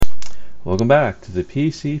Welcome back to the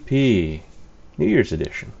PCP New Year's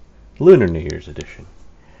Edition, Lunar New Year's Edition.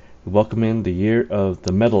 We welcome in the year of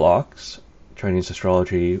the metal ox. Chinese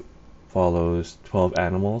astrology follows 12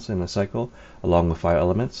 animals in a cycle, along with 5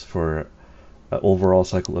 elements, for an overall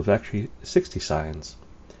cycle of actually 60 signs.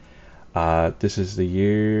 This is the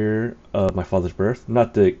year of my father's birth.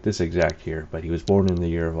 Not this exact year, but he was born in the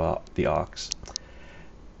year of the ox.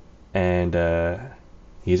 And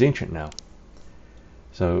he's ancient now.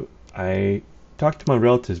 So I talked to my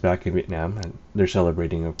relatives back in Vietnam, and they're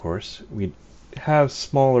celebrating, of course. We have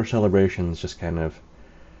smaller celebrations, just kind of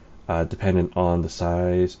dependent on the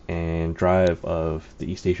size and drive of the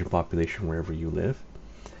East Asian population wherever you live.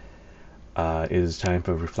 It is a time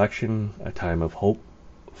for reflection, a time of hope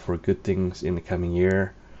for good things in the coming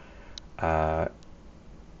year.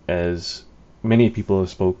 As many people have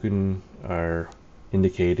spoken, or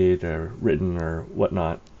indicated, or written, or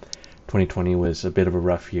whatnot, 2020 was a bit of a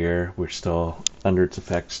rough year. We're still under its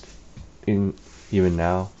effects even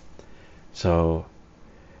now. So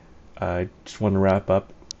I just want to wrap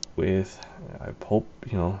up with, I hope,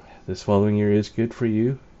 this following year is good for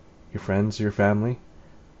you, your friends, your family,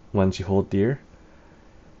 ones you hold dear.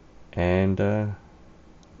 And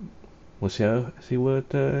we'll see what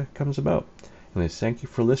comes about. Anyways, thank you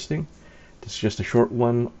for listening. This is just a short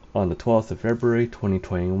one on the 12th of February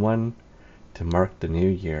 2021 to mark the new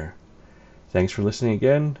year. Thanks for listening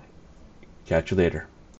again. Catch you later.